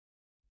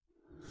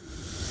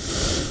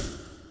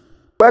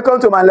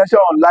Welcome to my lecture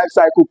on life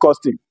cycle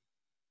costing.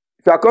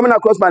 If you are coming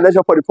across my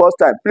lecture for the first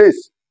time,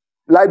 please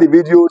like the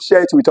video,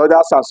 share it with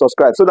others, and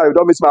subscribe so that you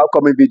don't miss my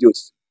upcoming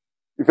videos.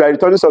 If you are a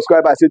returning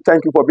subscriber, I say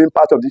thank you for being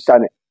part of this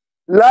channel.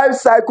 Life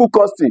cycle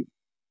costing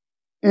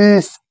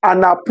is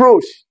an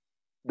approach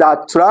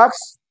that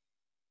tracks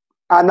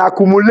and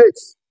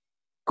accumulates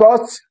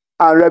costs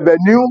and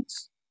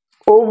revenues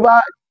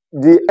over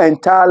the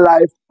entire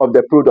life of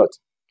the product.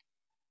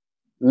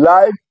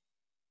 Life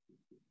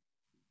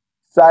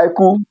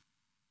cycle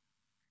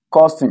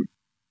costing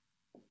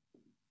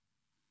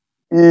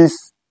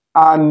is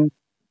an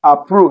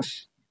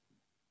approach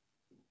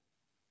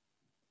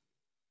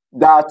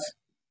that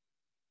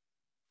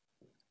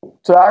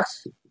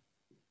tracks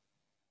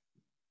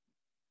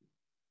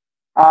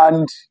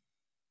and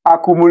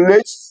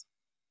accumulates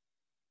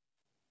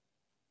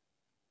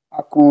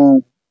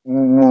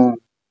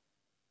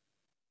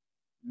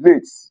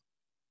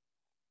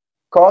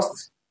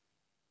costs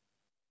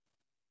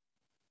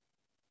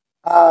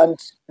and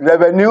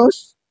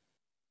revenues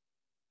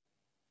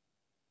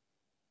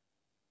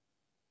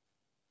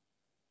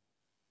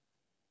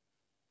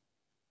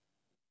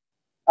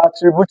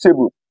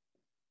attributable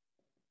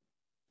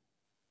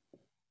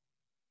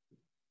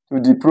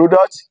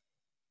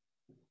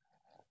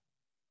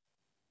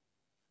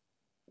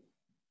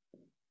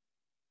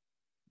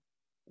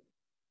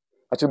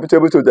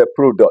to the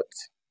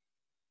product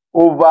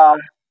over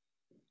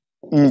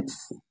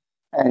its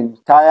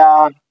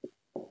entire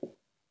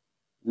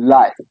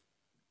life.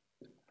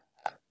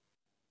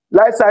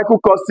 Life cycle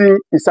costing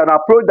is an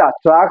approach that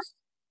tracks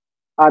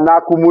and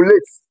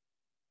accumulates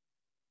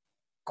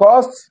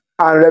costs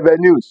and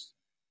revenues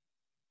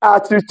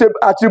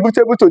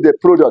attributable to the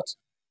product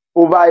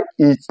over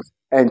its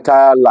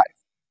entire life.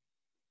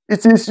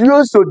 It is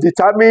used to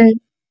determine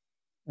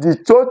the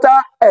total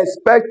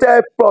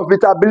expected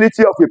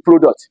profitability of a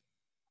product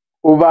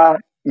over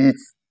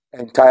its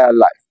entire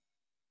life.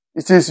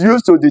 It is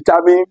used to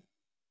determine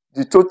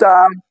the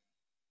total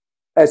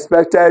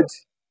expected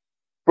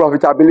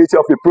profitability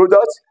of a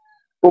product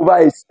over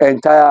its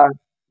entire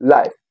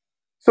life.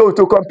 So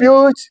to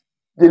compute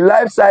the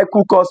life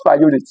cycle cost per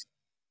unit,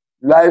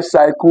 life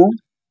cycle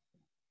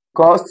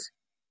cost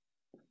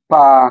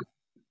per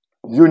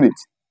unit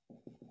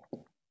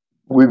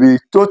will be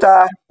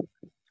total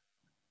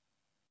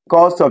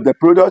cost of the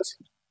product,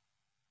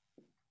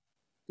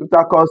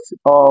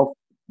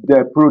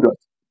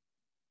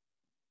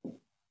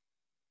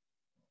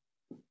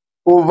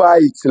 over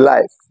its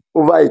life,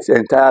 over its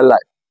entire life,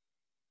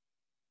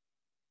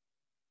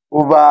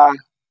 over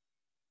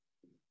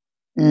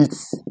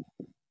its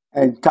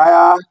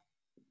entire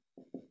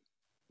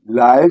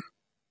life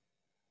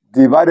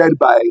divided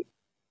by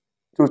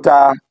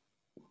total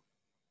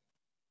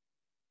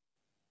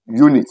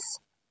units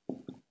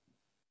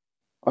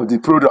of the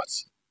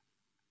product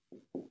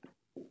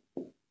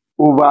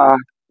over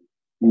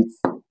its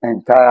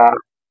entire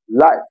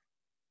life.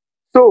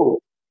 So,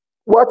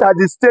 what are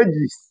the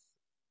stages?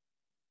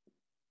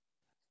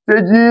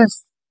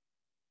 Stages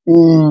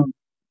in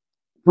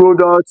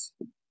product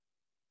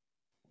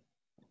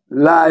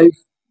life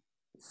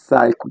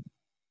cycle.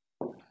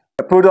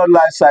 The product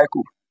life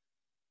cycle.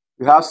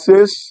 We have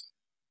sales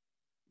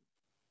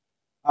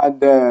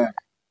and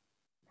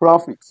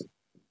profit.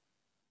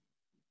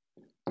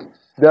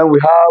 Then we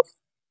have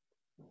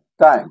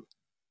time.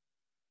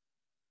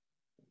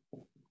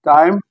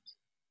 Time.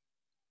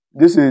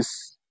 This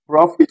is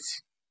profit.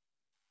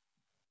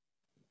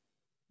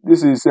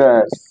 This is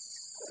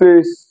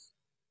sales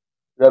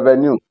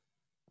revenue.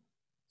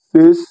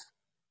 Sales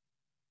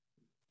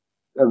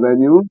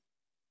revenue.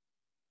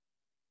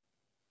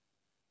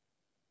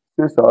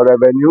 Sales or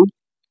revenue.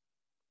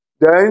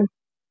 Then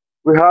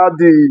we have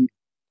the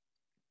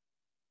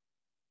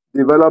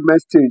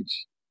development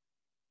stage.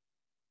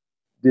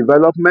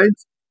 Development.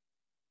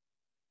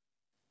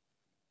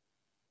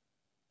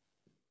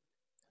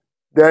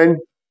 Then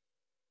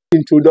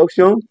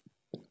introduction.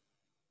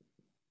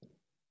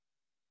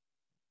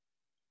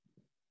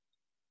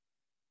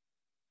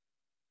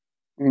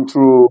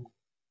 Introduction.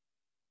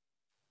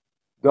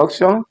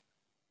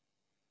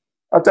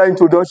 After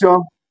introduction,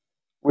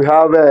 we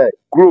have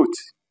growth.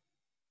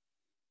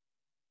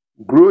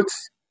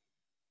 Growth.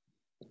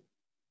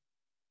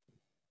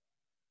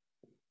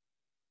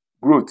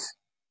 Growth.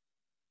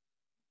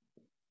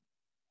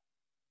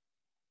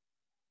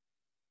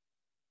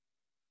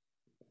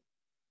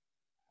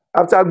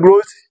 After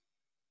growth,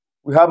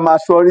 we have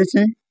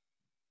maturity. It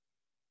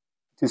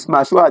is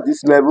mature at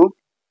this level.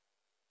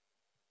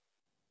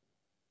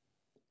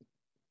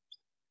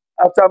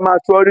 After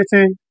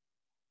maturity,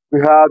 we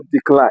have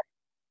decline.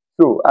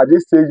 So at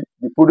this stage,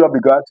 the product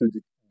began to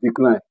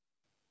decline.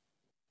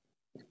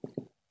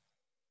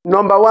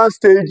 Number one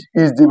stage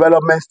is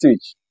development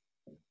stage.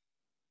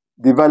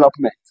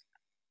 Development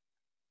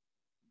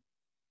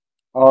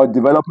or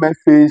development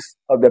phase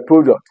of the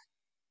product.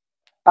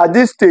 At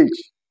this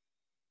stage,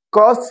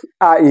 costs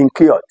are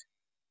incurred,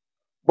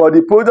 but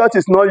the product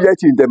is not yet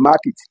in the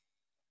market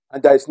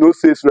and there is no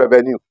sales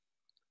revenue.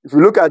 If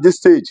you look at this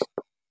stage,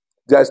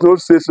 There is no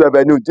sales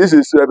revenue. This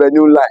is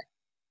revenue line.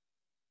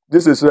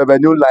 This is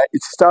revenue line.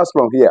 It starts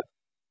from here.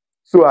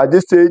 So at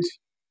this stage,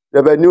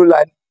 revenue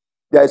line,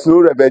 there is no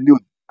revenue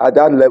at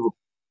that level.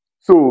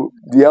 So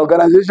the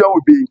organization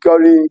will be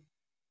incurring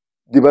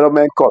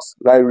development costs,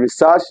 like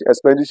research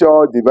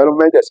expenditure,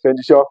 development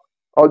expenditure.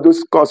 All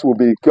those costs will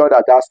be incurred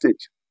at that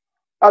stage.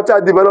 After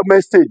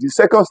development stage, the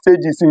second stage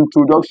is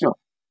introduction.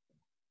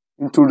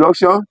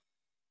 Introduction.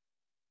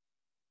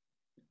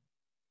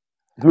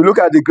 If you look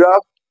at the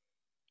graph,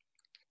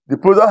 the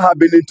product has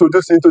been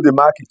introduced into the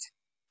market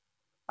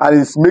and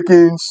is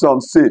making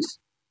some sales.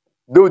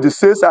 Though the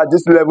sales at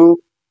this level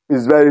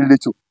is very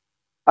little.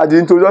 At the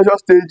introduction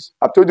stage,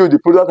 I've told you the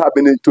product has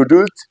been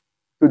introduced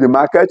to the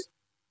market.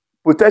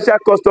 Potential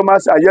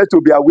customers are yet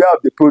to be aware of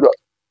the product.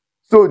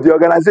 So the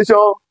organization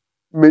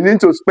may need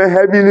to spend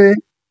heavily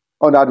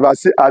on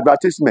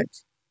advertisement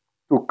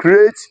to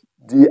create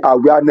the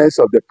awareness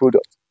of the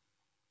product,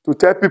 to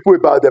tell people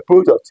about the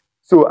product.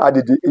 So at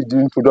the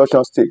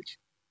introduction stage.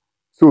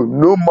 So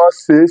no more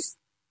sales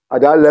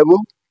at that level.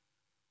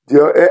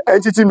 The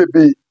entity may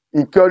be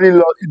incurring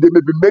loss. They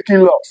may be making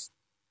loss.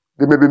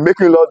 They may be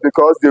making loss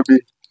because they'll be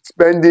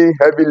spending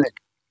heavily.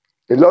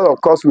 A lot of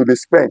costs will be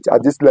spent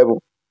at this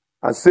level.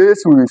 And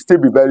sales will still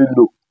be very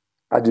low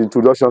at the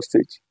introduction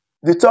stage.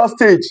 The third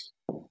stage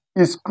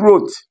is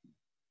growth.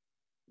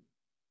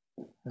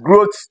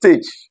 Growth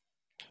stage.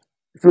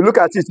 If you look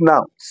at it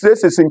now,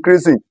 sales is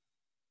increasing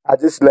at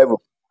this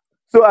level.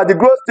 So at the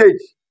growth stage,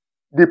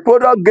 the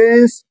product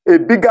gains a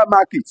bigger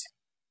market.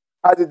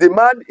 As the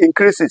demand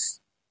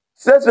increases,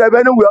 sales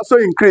revenue will also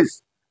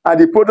increase and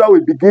the product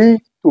will begin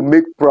to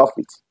make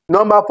profit.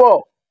 Number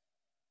 4,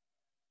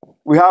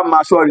 we have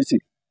maturity.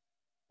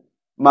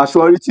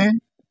 Maturity.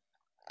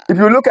 If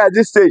you look at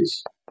this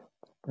stage,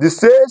 the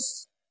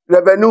sales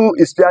revenue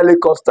is fairly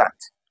constant.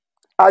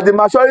 At the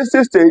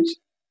maturity stage,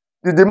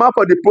 the demand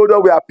for the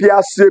product will appear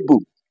stable.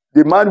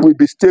 Demand will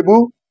be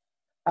stable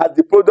as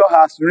the product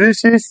has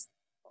reached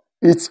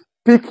its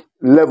peak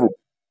level.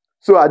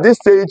 So at this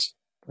stage,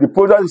 the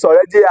product is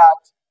already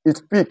at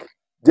its peak.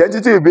 The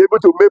entity will be able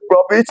to make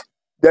profit,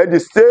 then the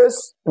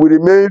sales will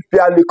remain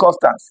fairly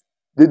constant.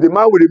 The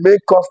demand will remain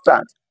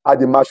constant at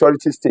the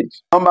maturity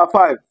stage. Number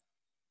 5,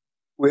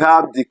 we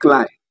have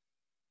decline.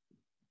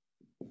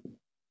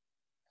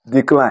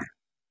 Decline.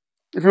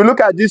 If you look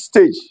at this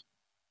stage,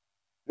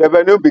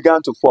 revenue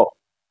began to fall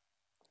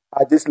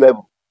at this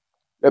level.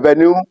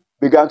 Revenue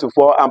began to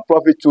fall and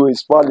profit too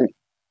is falling.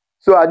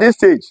 So at this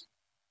stage,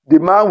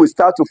 demand will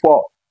start to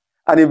fall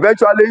and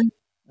eventually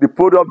the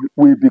product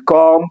will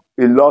become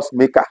a loss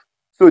maker.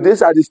 So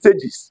these are the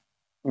stages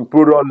in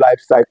product life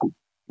cycle.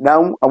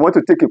 Now I want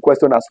to take a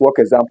question as work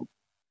example.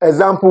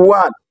 Example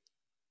 1.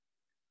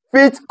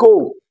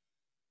 Fitco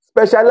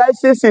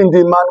specializes in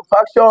the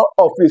manufacture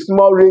of a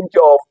small range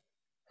of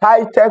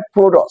high-tech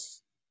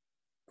products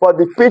for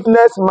the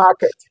fitness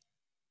market.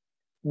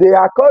 They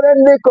are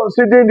currently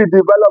considering the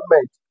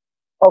development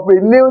of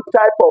a new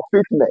type of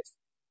fitness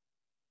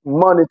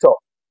monitor,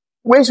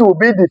 which will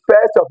be the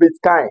first of its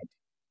kind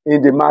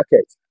in the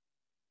market.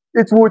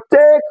 It will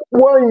take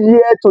 1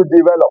 year to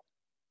develop,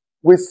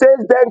 with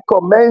sales then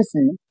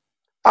commencing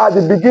at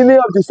the beginning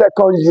of the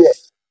second year.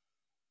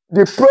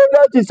 The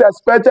product is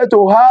expected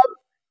to have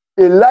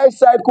a life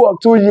cycle of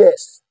 2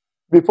 years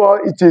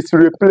before it is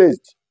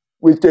replaced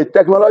with a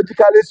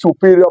technologically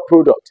superior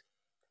product.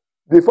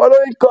 The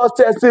following cost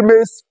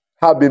estimates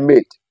have been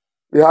made.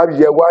 We have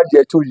year 1,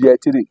 year 2, year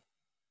 3.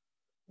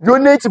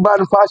 Units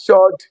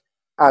manufactured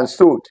and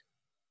sold.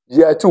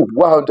 Year 2,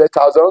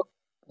 100,000.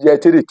 Year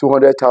 3,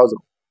 200,000.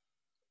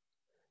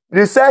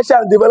 Research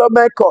and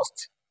development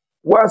cost,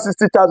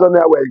 160,000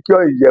 naira were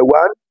incurred in year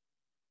 1.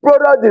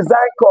 Product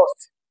design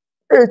cost,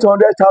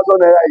 800,000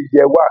 naira in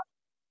year 1.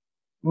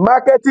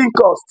 Marketing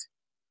cost,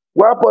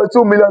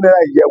 1.2 million naira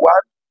in year 1.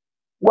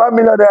 1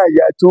 million naira in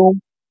year 2.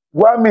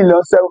 1,750,000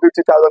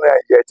 naira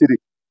in year 3.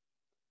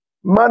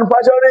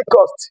 Manufacturing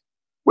cost,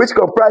 which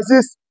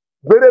comprises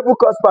variable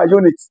cost per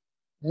unit.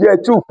 Year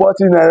 2,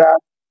 40 naira.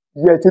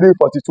 Year 3,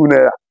 42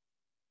 naira.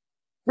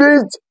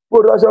 Finished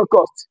production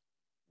cost.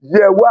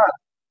 Year 1,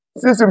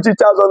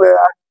 650,000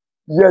 naira.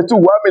 Year 2,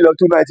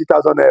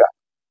 1,290,000 naira.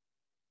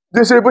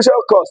 Distribution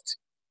cost,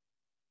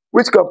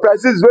 which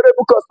comprises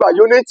variable cost per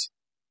unit.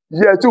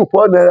 Year 2,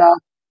 4 naira.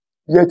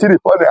 Year 3,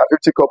 4 naira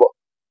 50 kobo.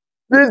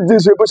 Finished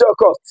distribution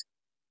cost.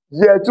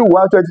 Year 2,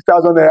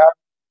 120,000 naira.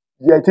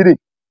 Year 3,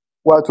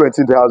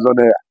 120,000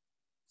 naira.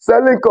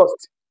 Selling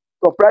cost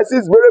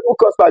comprises variable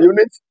cost per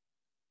unit.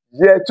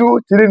 Year 2,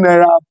 3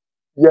 naira.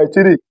 Year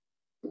 3,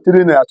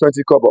 3 naira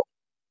 20 kobo.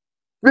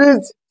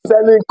 Fixed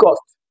selling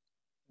cost.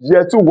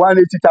 Year 2,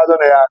 180,000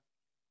 naira.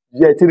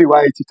 Year 3,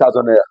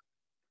 180,000 naira.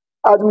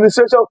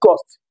 Administration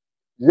cost.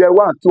 Year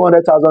 1,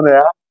 200,000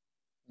 naira.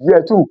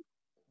 Year 2,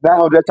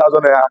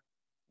 900,000 naira.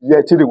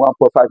 Year 3,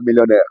 1.5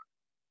 million naira.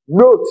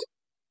 Note,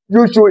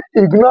 you should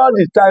ignore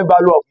the time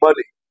value of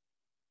money.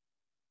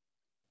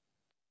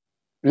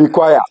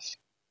 Required.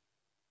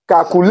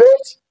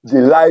 Calculate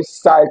the life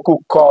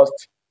cycle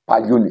cost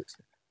per unit.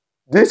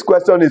 This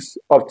question is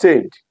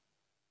obtained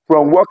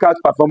from workout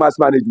performance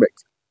management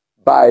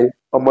by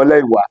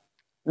Omoleiwa.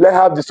 Let's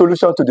have the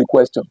solution to the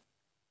question.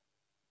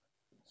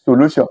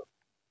 Solution.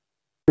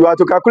 You are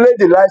to calculate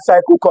the life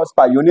cycle cost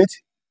per unit.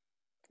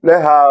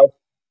 Let's have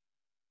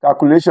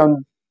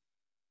calculation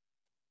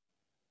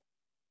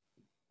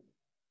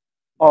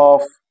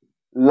of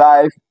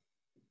life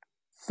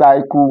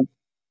cycle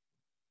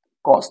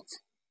cost.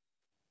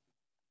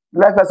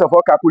 Let's first of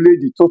all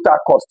calculate the total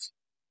cost.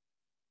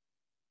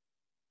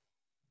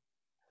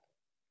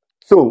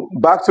 So,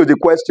 back to the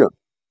question.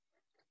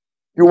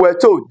 You were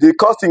told the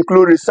cost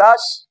include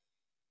research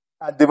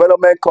and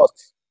development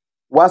costs.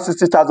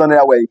 160,000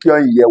 naira were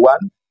incurred in year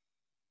one.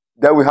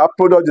 Then we have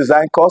product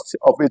design costs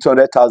of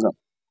 800,000.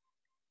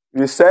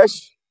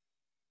 Research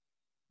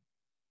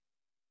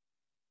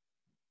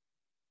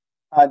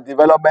and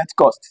development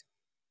cost.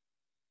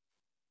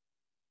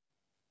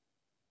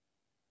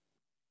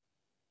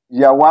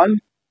 Year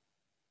one,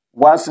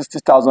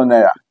 160,000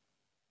 naira.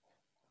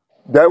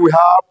 Then we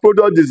have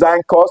product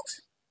design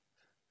cost.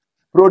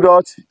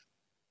 Product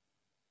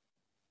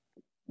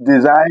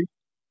design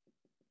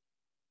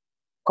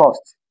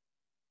cost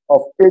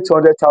of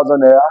 800,000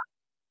 naira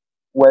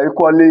were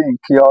equally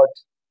incurred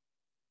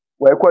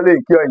in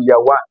year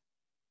one.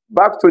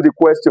 Back to the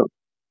question.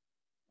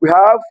 We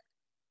have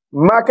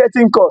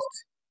marketing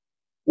cost.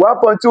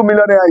 1.2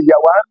 million naira in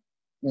year one,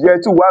 year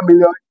two, 1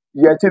 million,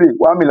 year three,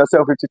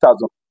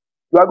 1,750,000.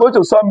 You are going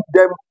to sum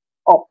them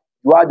up,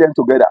 you add them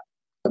together.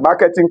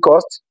 Marketing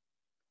cost,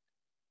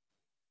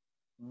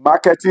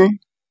 marketing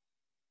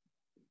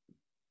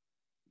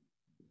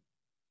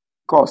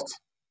cost.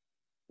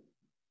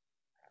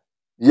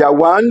 Year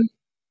one,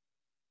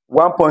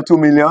 1.2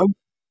 million.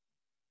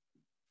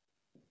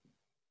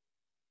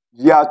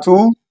 Year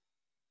two,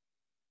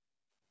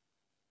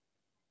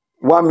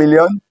 1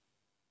 million.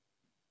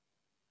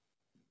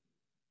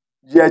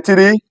 Year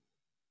three,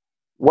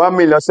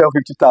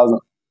 1,750,000.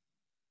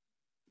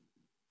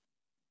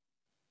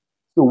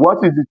 So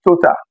what is the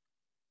total?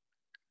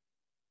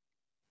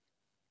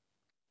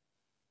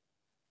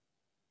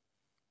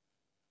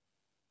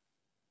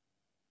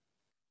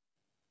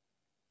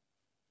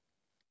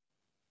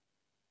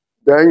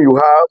 Then you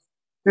have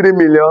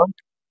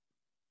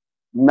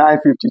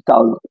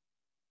 3,950,000.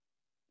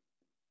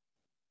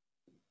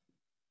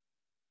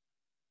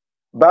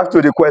 Back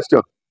to the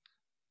question.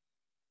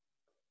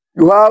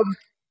 You have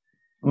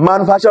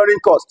manufacturing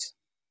cost,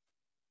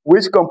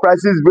 which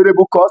comprises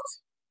variable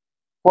cost,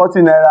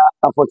 40 naira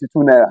and 42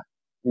 naira,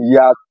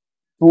 year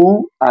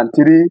 2 and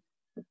 3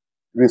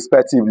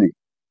 respectively.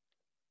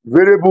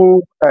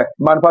 Variable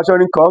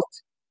manufacturing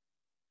cost,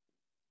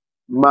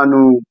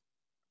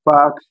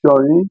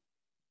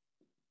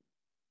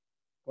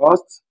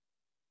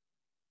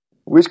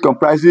 which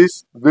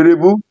comprises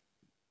variable,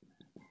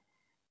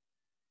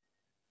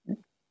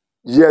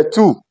 year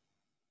 2,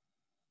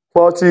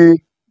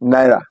 40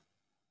 naira.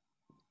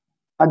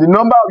 And the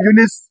number of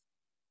units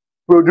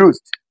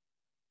produced.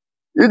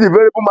 If the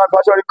variable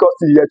manufacturing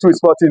cost in year 2 is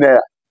 40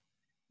 naira,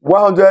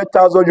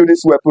 100,000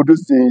 units were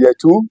produced in year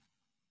 2.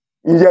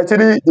 In year 3,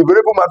 the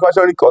variable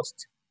manufacturing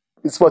cost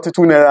is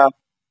 42 naira.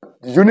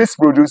 The units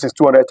produced is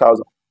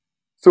 200,000.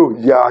 So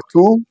year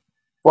 2,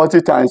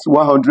 40 times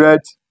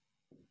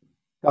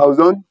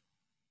 100,000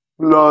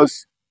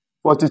 plus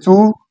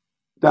 42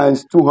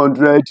 times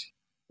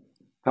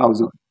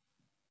 200,000.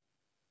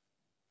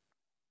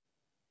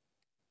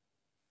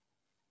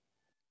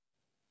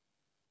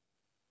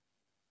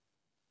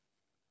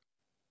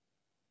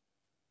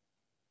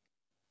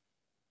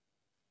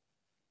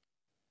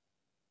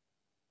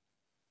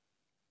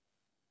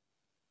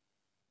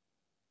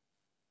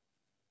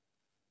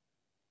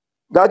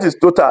 That is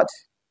total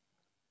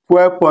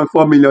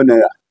 12.4 million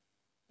naira.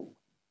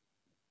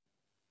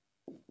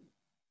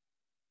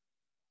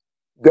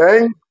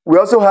 Then we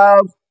also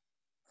have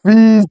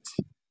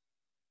fixed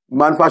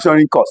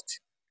manufacturing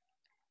cost.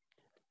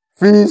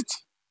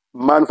 Fixed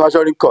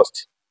manufacturing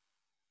cost.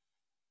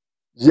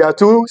 Year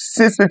 2,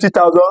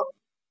 650,000.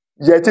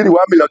 Year 3,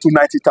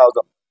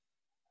 1,290,000.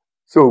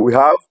 So we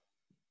have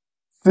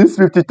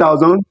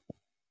 650,000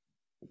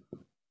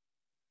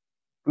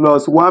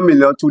 plus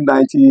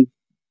 1,290,000.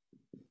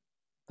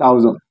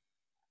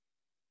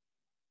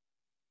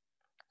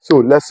 So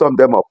let's sum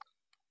them up.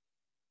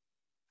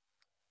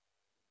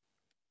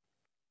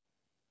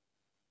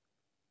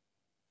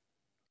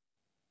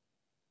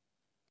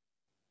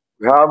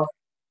 We have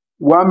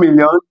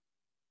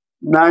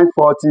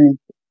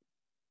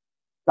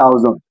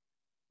 1,940,000.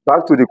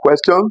 Back to the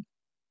question.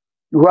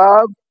 You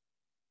have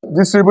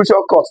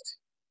distribution cost,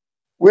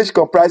 which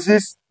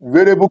comprises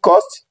variable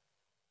cost,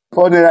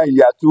 4 naira in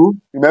year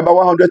 2. Remember,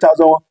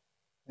 100,000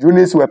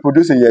 units were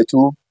produced in year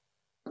 2.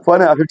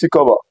 450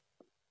 cover,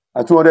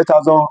 and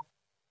 200,000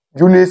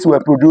 units were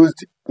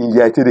produced in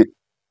year 3.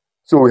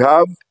 So we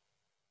have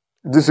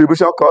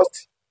distribution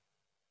cost,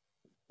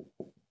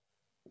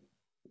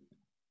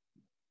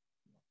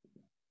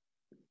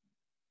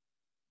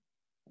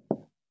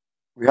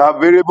 we have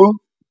variable.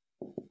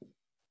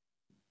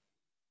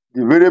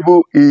 The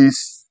variable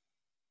is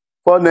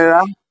 4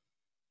 naira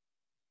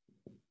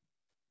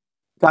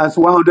times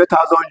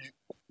 100,000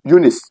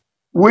 units,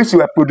 which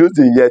were produced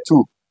in year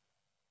 2,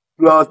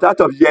 plus that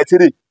of year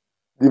 3.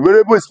 The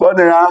variable is 4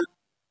 naira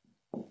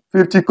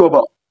 50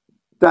 kobo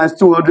times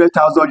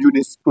 200,000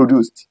 units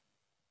produced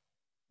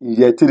in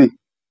year 3.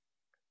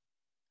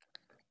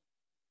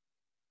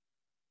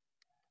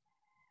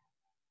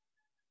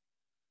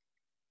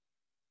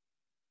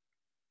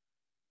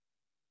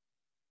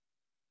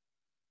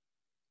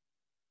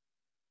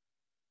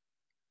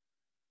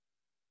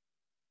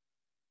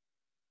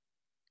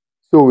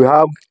 So we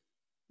have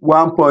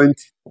 1.3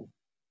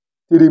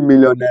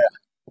 million naira.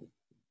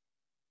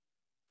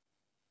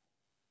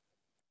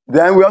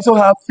 Then we also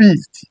have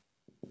fees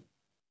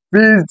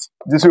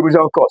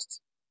distribution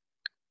cost.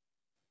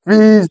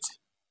 Fees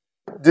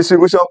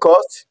distribution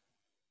cost,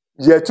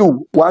 year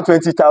 2,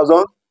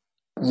 120,000,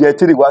 year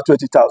 3,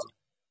 120,000.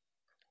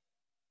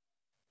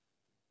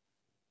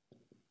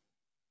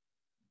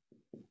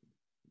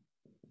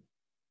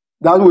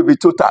 That will be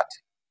total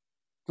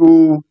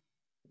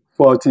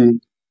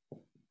 240,000.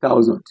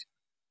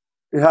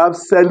 We have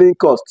selling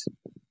cost.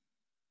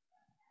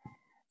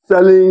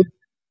 Selling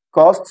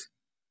cost.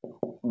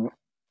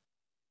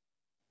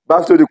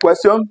 Back to the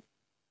question.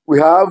 We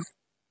have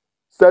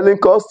selling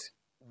cost,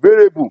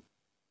 variable,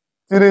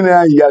 3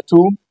 naira year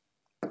 2,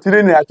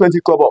 3 naira 20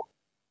 kobo,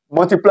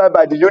 multiplied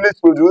by the units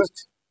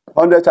produced,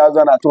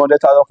 100,000 and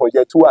 200,000 for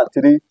year 2 and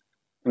 3,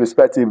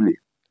 respectively.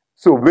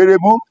 So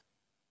variable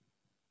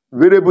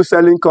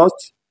selling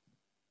cost,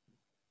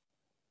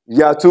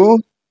 year 2,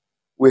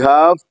 we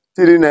have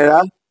 3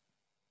 naira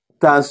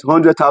times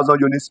 100,000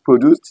 units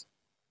produced,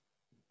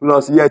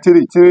 plus year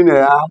 3, 3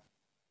 naira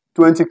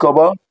 20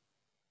 kobo,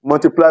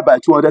 multiplied by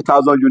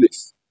 200,000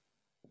 units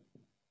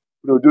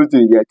produced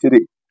in year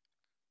 3.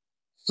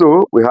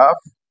 So we have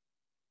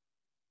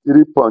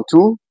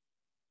 3.2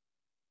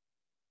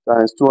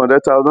 times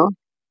 200,000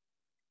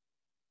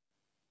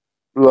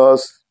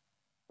 plus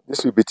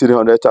this will be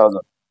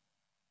 300,000.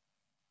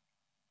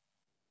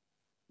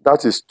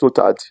 That is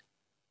totaled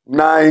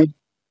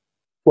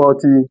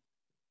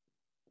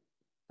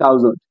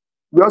 940,000.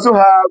 We also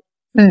have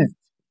fees.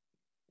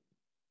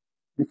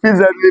 The fees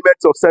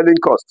elements of selling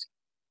cost.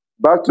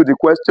 Back to the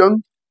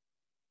question,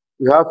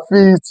 we have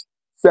fees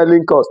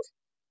selling cost.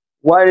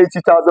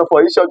 180,000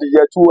 for each of the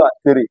year 2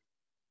 and 3.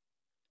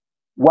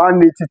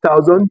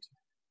 180,000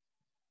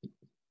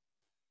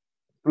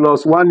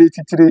 plus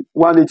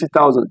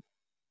 180,000.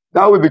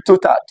 That will be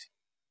totaled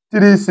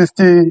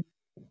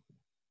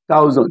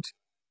 360,000.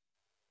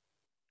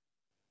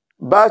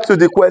 Back to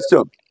the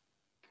question,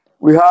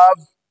 we have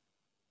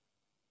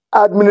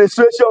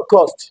administration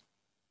cost,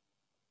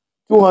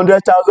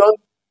 200,000,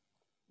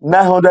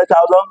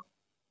 900,000,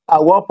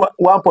 and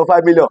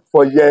 1.5 million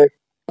for year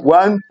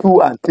 1,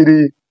 2, and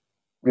 3,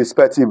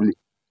 respectively.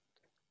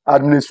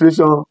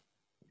 Administration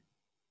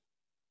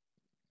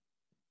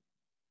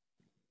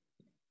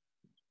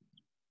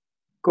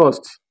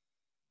cost.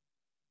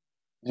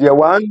 Year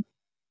 1,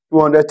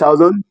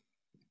 200,000.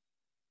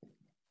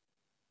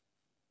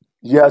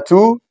 Year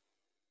 2,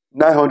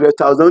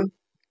 900,000.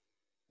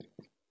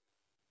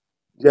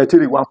 Year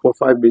 3,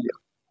 1.5 million.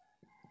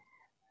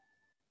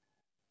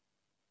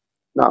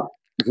 Now,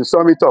 if you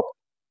sum it up,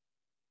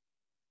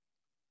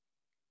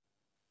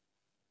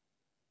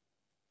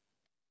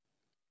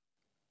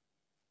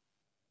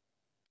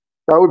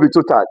 that will be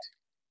totaled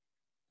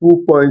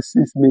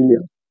 2.6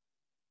 million.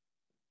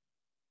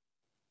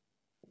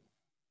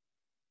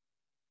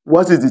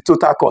 What is the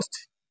total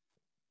cost?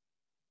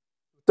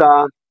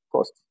 Total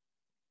cost.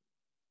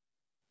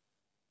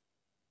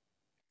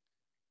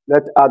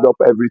 Let's add up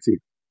everything.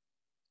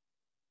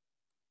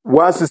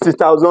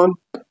 160,000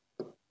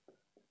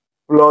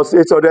 plus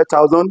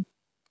 800,000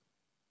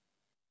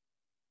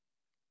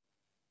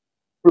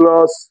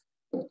 plus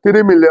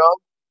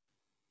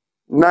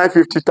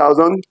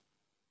 3,950,000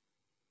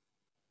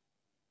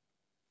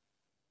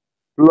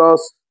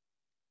 plus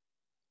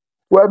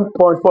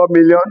 12.4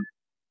 million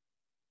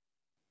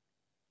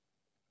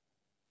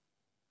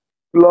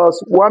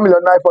plus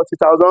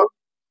 1,940,000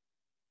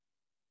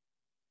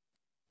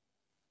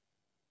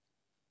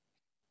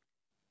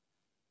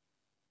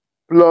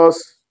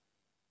 plus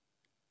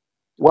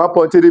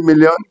 1.3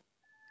 million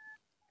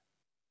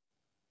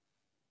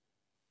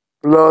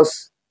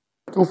plus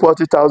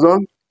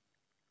 240,000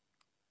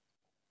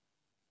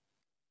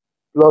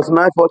 plus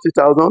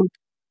 940,000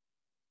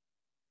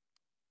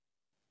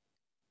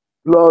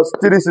 plus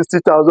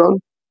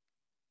 360,000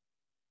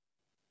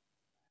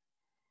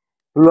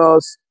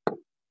 plus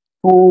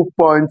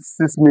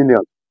 2.6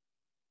 million.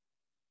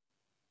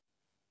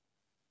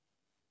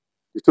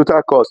 The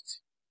total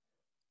cost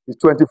is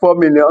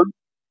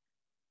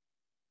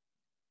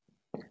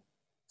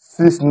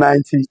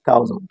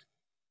 24,690,000.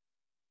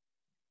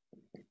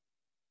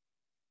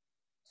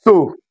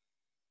 So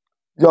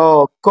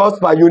your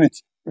cost per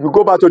unit, if you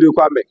go back to the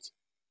requirement,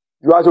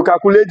 you have to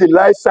calculate the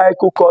life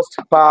cycle cost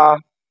per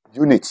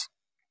unit.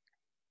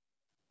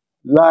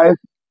 Life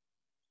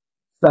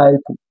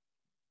cycle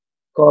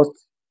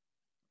cost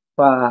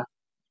per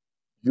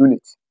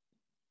unit,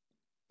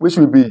 which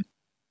will be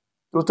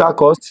total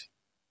cost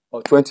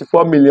or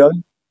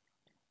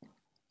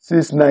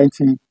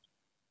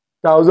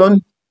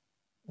 24,690,000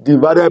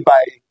 divided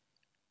by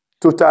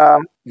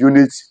total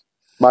units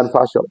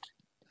manufactured.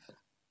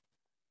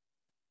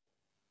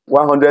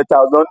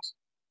 100,000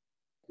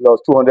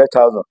 plus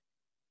 200,000.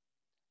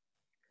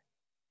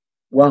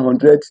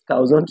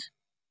 100,000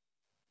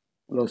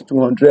 plus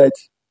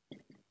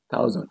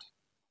 200,000.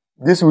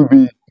 This will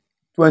be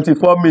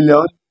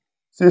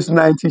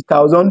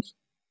 24,690,000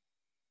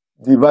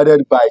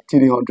 divided by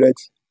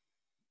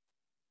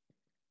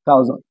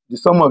 300,000. The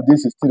sum of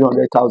this is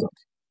 300,000.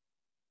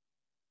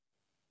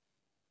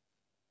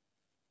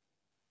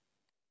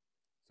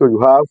 So you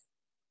have,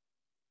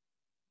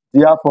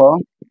 therefore,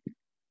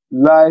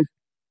 life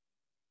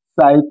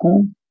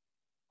cycle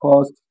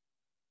cost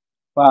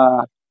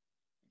per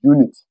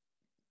unit.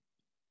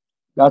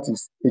 That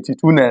is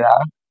 82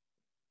 naira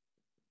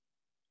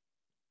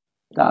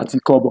 30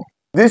 kobo.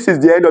 This is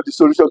the end of the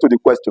solution to the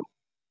question.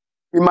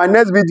 In my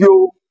next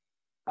video,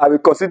 I will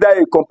consider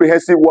a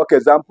comprehensive work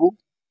example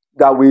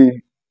that will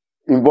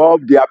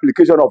involve the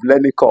application of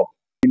learning curve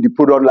in the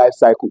product life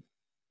cycle.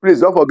 Please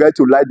don't forget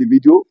to like the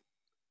video,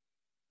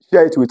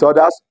 share it with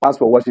others. Thanks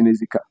for watching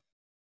ZICA.